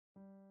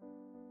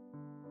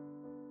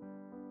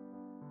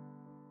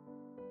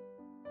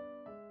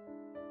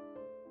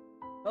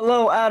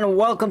Hello and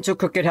welcome to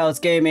Crooked House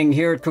Gaming.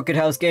 Here at Crooked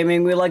House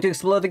Gaming, we like to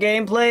explore the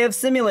gameplay of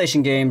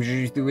simulation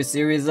games through a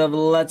series of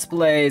Let's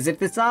Plays. If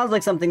this sounds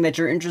like something that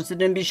you're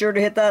interested in, be sure to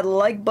hit that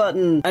like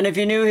button. And if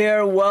you're new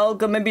here,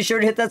 welcome, and be sure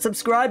to hit that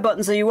subscribe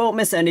button so you won't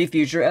miss any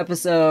future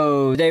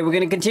episodes. Today we're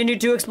going to continue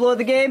to explore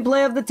the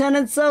gameplay of the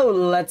Tenants, so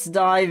let's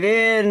dive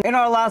in. In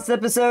our last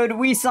episode,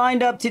 we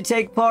signed up to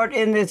take part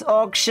in this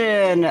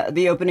auction.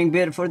 The opening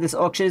bid for this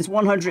auction is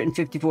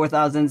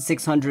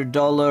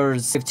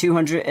 $154,600 with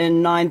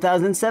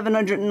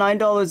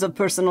 $209,709 of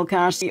personal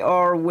cash. We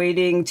are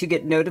waiting to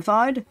get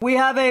notified. We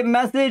have a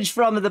message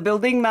from the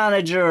building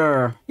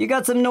manager. You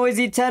got some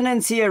noisy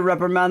tenants here.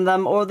 Reprimand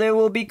them or there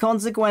will be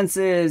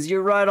consequences.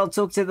 You're right, I'll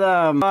talk to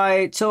them.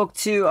 I talked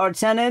to our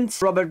tenant,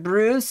 Robert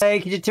Bruce. Hey,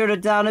 could you turn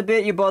it down a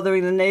bit? You're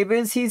bothering the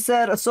neighbors. He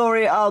said,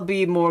 sorry, I'll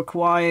be more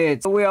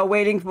quiet. We are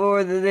waiting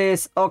for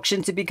this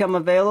auction to become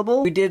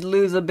available. We did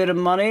lose a bit of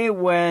money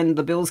when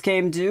the bills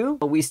came due,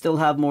 but we still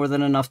have more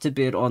than enough to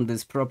bid on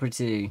this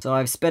property. So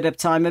I've sped up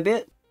time a bit.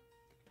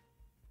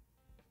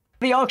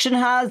 The auction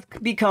has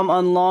become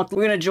unlocked.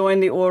 We're going to join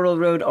the Oral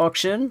Road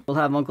auction. We'll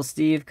have Uncle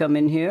Steve come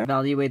in here.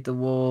 Evaluate the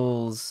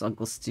walls,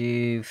 Uncle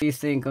Steve. What do you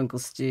think, Uncle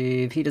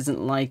Steve? He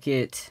doesn't like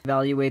it.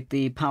 Evaluate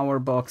the power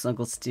box,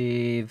 Uncle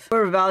Steve.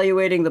 We're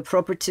evaluating the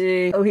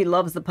property. Oh, he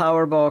loves the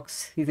power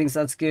box. He thinks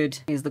that's good.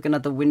 He's looking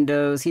at the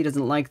windows. He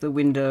doesn't like the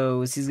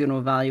windows. He's going to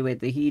evaluate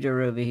the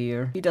heater over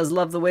here. He does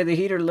love the way the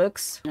heater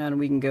looks. And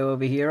we can go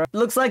over here.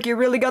 Looks like you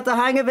really got the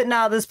hang of it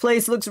now. This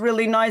place looks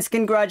really nice.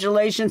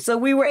 Congratulations. So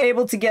we were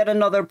able to get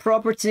another property.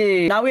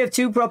 Now we have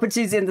 2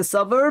 properties in the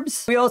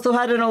suburbs. We also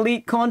had an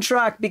elite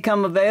contract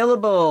become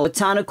available.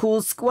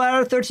 Botanical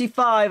Square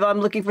 35. I'm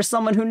looking for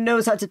someone who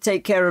knows how to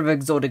take care of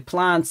exotic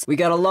plants. We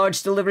got a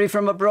large delivery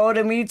from abroad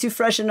and we need to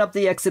freshen up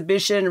the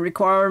exhibition.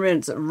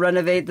 Requirements: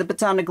 renovate the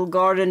Botanical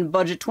Garden.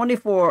 Budget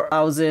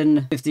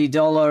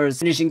 $24,050.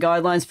 Finishing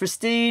guidelines: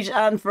 prestige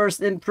and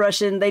first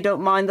impression. They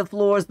don't mind the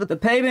floors, but the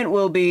payment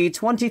will be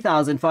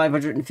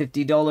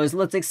 $20,550.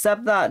 Let's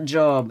accept that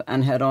job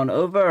and head on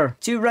over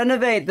to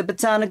renovate the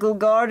Botanical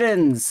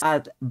Gardens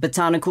at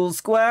Botanical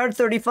Square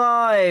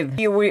 35.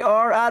 Here we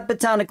are at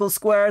Botanical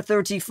Square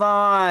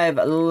 35.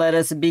 Let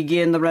us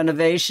begin the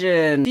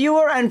renovation.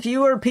 Fewer and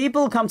fewer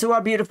people come to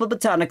our beautiful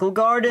Botanical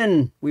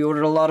Garden. We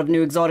ordered a lot of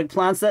new exotic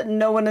plants that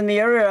no one in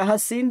the area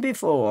has seen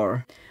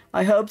before.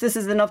 I hope this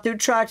is enough to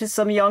attract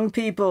some young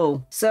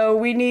people. So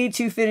we need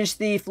to finish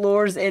the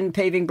floors in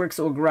paving bricks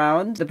or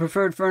ground. The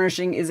preferred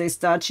furnishing is a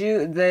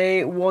statue.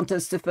 They want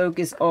us to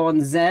focus on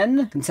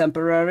Zen,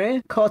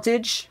 contemporary,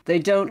 cottage. They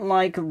don't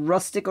like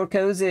rustic or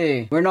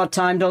cozy. We're not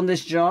timed on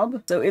this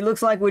job. So it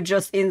looks like we're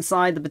just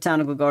inside the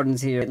Botanical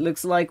Gardens here. It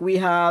looks like we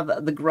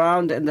have the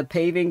ground and the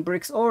paving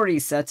bricks already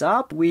set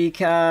up. We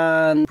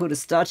can put a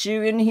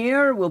statue in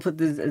here. We'll put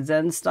this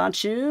Zen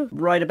statue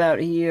right about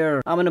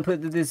here. I'm going to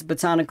put this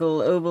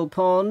botanical oval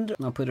pond.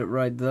 I'll put it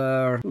right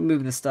there.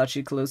 Move the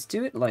statue close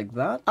to it like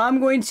that. I'm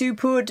going to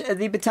put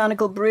the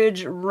botanical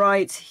bridge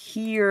right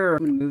here.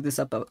 I'm going to move this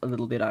up a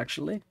little bit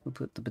actually. We'll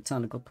put the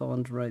botanical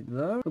pond right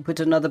there. We'll put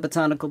another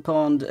botanical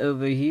pond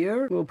over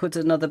here. We'll put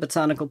another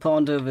botanical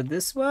pond over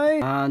this way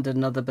and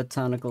another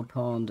botanical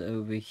pond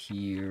over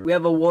here. We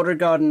have a water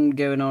garden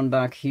going on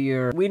back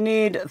here. We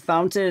need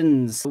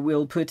fountains.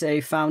 We'll put a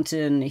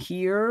fountain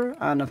here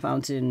and a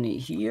fountain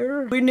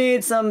here. We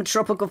need some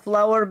tropical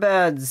flower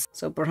beds.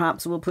 So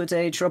perhaps we'll put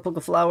a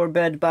tropical flower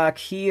bed back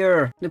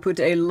here. We'll put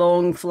a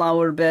long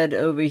flower bed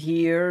over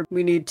here.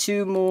 We need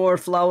 2 more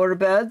flower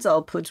beds.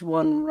 I'll put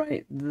one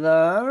right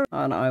there.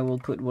 And I will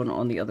put one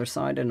on the other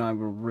side and I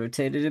will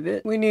rotate it a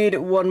bit. We need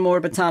 1 more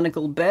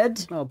botanical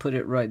bed. I'll put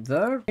it right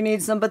there. We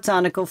need some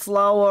botanical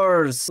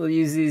flowers. We'll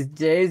use these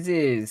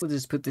daisies. We'll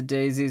just put the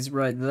daisies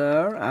right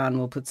there. And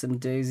we'll put some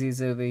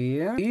daisies over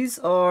here. These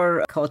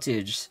are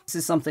cottage. This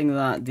is something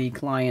that the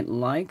client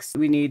likes.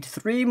 We need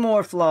 3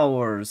 more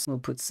flowers. We'll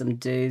put some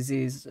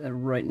daisies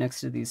right next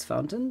to these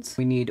fountains.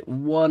 We need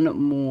 1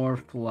 more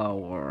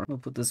flower. We'll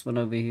put this one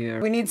over here.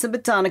 We need some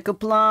botanical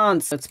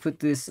plants. Let's put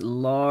this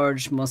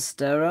large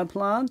monstera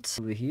plant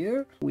over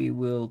here. We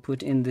will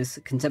put in this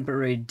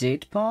contemporary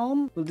date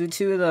palm. We'll do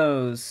 2 of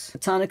those.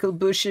 Botanical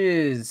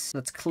bushes.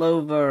 That's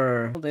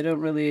clover. They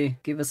don't really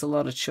give us a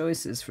lot of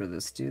choices for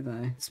this, do they?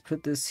 Let's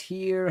put this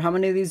here. How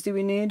many of these do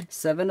we need?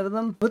 7 of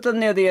them. Put them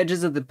near the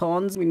edges of the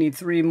ponds. We need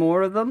 3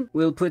 more of them.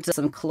 We'll put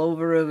some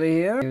clover over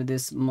here. Near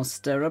this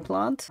monstera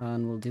plant.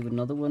 And we'll do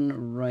another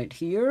one right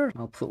here.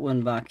 I'll put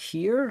one back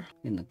here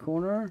in the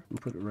corner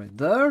and put it right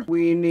there.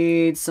 We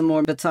need some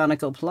more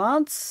botanical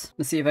plants.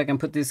 Let's see if I can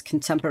put this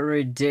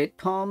contemporary date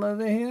palm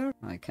over here.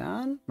 I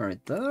can.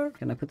 Right there.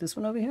 Can I put this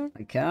one over here?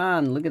 I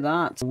can. Look at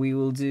that. We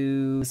will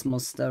do this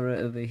monstera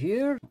over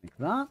here like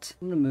that.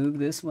 I'm gonna move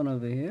this one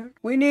over here.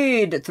 We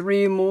need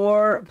 3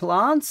 more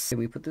plants. Can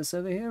we put this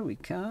over here? We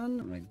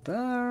can. Right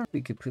there.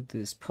 We could put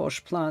this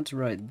posh plant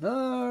right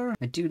there.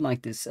 I do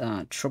like this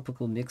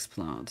tropical mix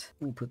plant.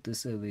 We'll put this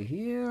this over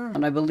here.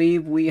 And I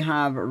believe we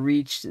have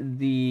reached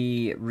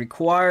the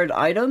required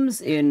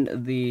items in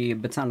the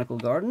Botanical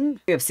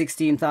Garden. We have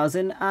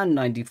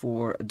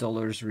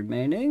 $16,094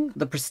 remaining.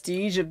 The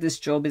prestige of this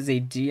job is a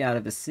D out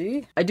of a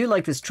C. I do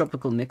like this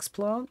tropical mix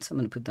plant. I'm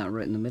going to put that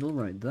right in the middle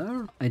right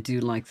there. I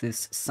do like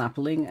this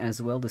sapling as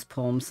well, this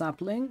palm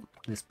sapling.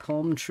 This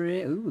palm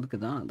tree. Ooh, look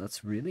at that.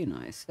 That's really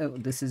nice. Oh,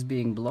 this is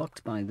being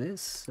blocked by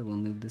this, so we'll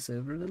move this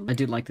over a little. I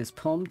do like this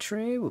palm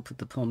tree. We'll put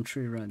the palm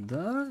tree right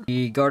there.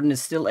 The garden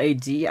is still a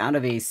D out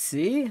of a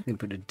C. We can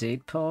put a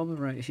date palm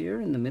right here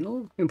in the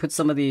middle. We can put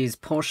some of these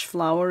posh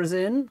flowers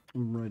in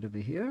right over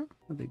here.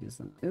 How big is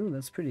that? Oh,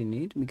 that's pretty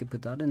neat. We could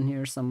put that in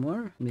here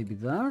somewhere. Maybe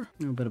there.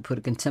 I'm going to put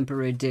a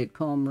contemporary date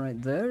palm right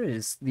there.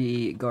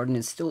 The garden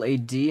is still a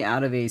D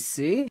out of a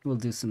C. We'll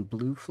do some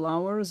blue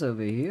flowers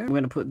over here. I'm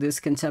going to put this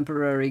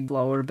contemporary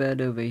flower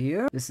bed over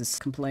here. This is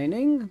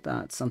complaining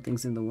that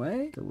something's in the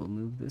way. So we'll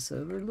move this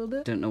over a little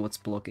bit. Don't know what's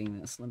blocking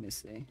this. Let me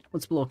see.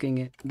 What's blocking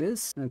it?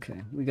 This?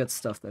 Okay. We got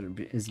stuff that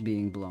is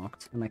being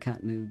blocked and I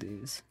can't move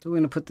these. So we're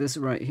going to put this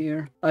right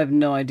here. I have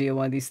no idea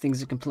why these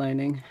things are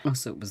complaining. Oh,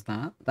 so it was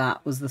that.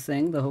 That was the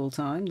thing the whole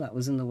time. That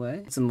was in the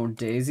way. Some more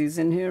daisies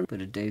in here.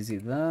 Put a daisy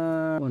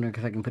there. Wonder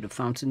if I can put a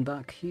fountain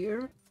back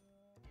here.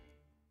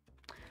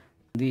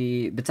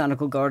 The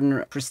Botanical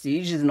Garden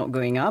prestige is not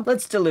going up.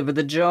 Let's deliver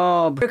the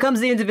job. Here comes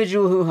the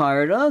individual who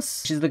hired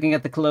us. She's looking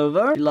at the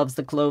clover. She loves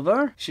the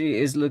clover. She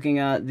is looking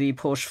at the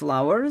posh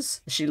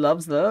flowers. She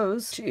loves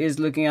those. She is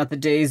looking at the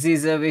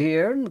daisies over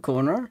here in the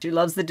corner. She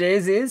loves the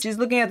daisies. She's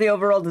looking at the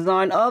overall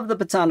design of the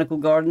Botanical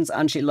Gardens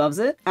and she loves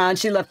it. And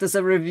she left us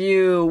a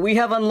review. We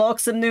have unlocked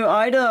some new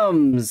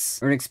items.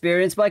 Earn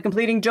experience by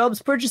completing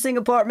jobs, purchasing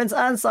apartments,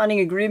 and signing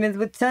agreements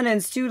with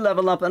tenants to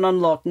level up and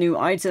unlock new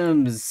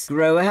items.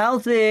 Grow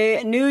healthy.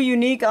 New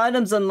unique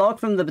items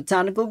unlocked from the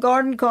Botanical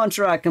Garden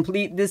contract.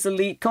 Complete this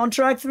elite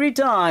contract 3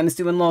 times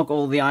to unlock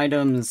all the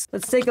items.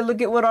 Let's take a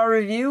look at what our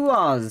review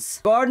was.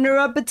 Gardener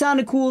at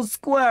Botanical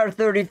Square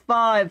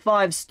 35,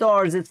 5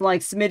 stars. It's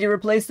like Smitty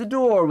replaced the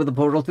door with a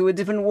portal to a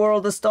different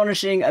world.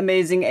 Astonishing,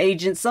 amazing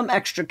agent. Some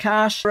extra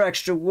cash for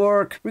extra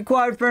work.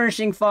 Required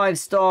furnishing 5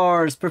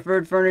 stars.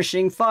 Preferred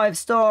furnishing 5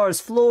 stars.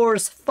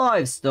 Floors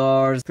 5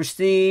 stars.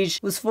 Prestige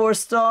was 4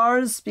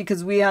 stars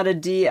because we had a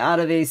D out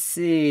of a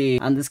C.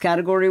 And this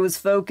category was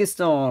focused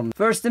on.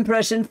 First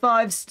impression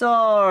 5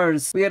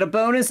 stars. We had a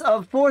bonus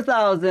of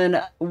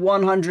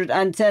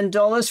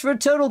 $4,110 for a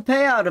total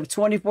payout of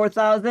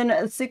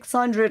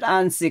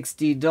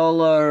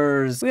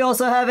 $24,660. We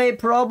also have a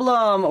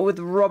problem with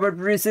Robert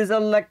Bruce's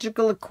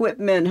electrical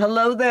equipment.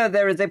 Hello there,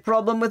 there is a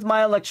problem with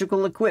my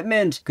electrical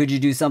equipment. Could you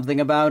do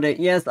something about it?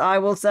 Yes, I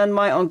will send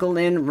my uncle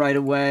in right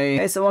away.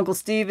 Okay, so Uncle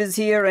Steve is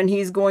here and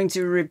he's going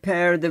to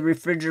repair the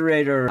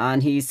refrigerator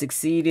and he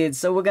succeeded.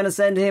 So we're going to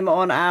send him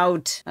on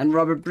out. And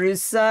Robert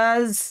Bruce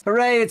says,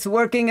 hooray, it's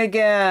working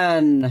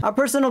again. Our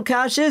personal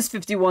cash is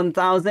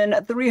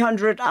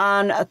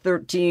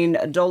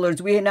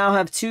 $51,313. We now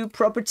have 2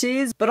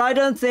 properties, but I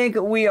don't think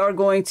we are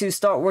going to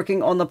start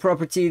working on the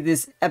property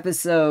this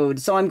episode.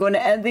 So I'm going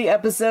to end the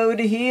episode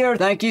here.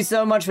 Thank you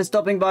so much for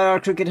stopping by our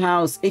cricket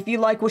house. If you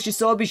like what you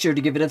saw, be sure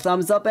to give it a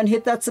thumbs up and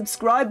hit that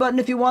subscribe button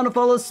if you want to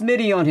follow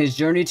Smitty on his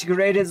journey to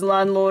create his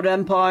landlord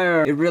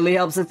empire. It really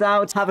helps us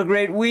out. Have a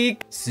great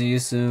week. See you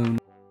soon.